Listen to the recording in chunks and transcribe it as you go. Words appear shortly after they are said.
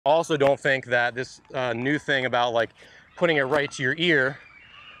Also, don't think that this new thing about like putting it right to your ear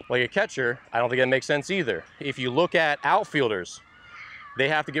like a catcher, I don't think that makes sense either. If you look at outfielders, they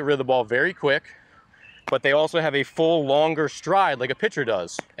have to get rid of the ball very quick, but they also have a full longer stride like a pitcher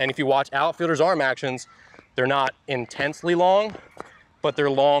does. And if you watch outfielders' arm actions, they're not intensely long, but they're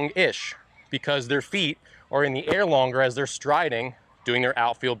long-ish because their feet are in the air longer as they're striding, doing their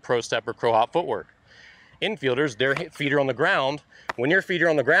outfield pro step or crow hop footwork. Infielders, their feet are on the ground. When your feet are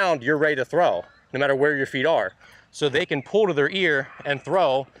on the ground, you're ready to throw, no matter where your feet are. So they can pull to their ear and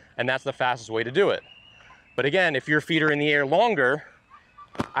throw, and that's the fastest way to do it. But again, if your feet are in the air longer,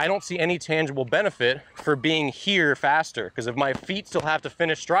 I don't see any tangible benefit for being here faster, because if my feet still have to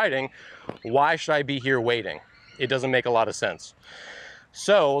finish striding, why should I be here waiting? It doesn't make a lot of sense.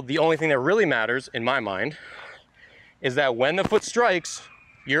 So the only thing that really matters, in my mind, is that when the foot strikes,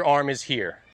 your arm is here.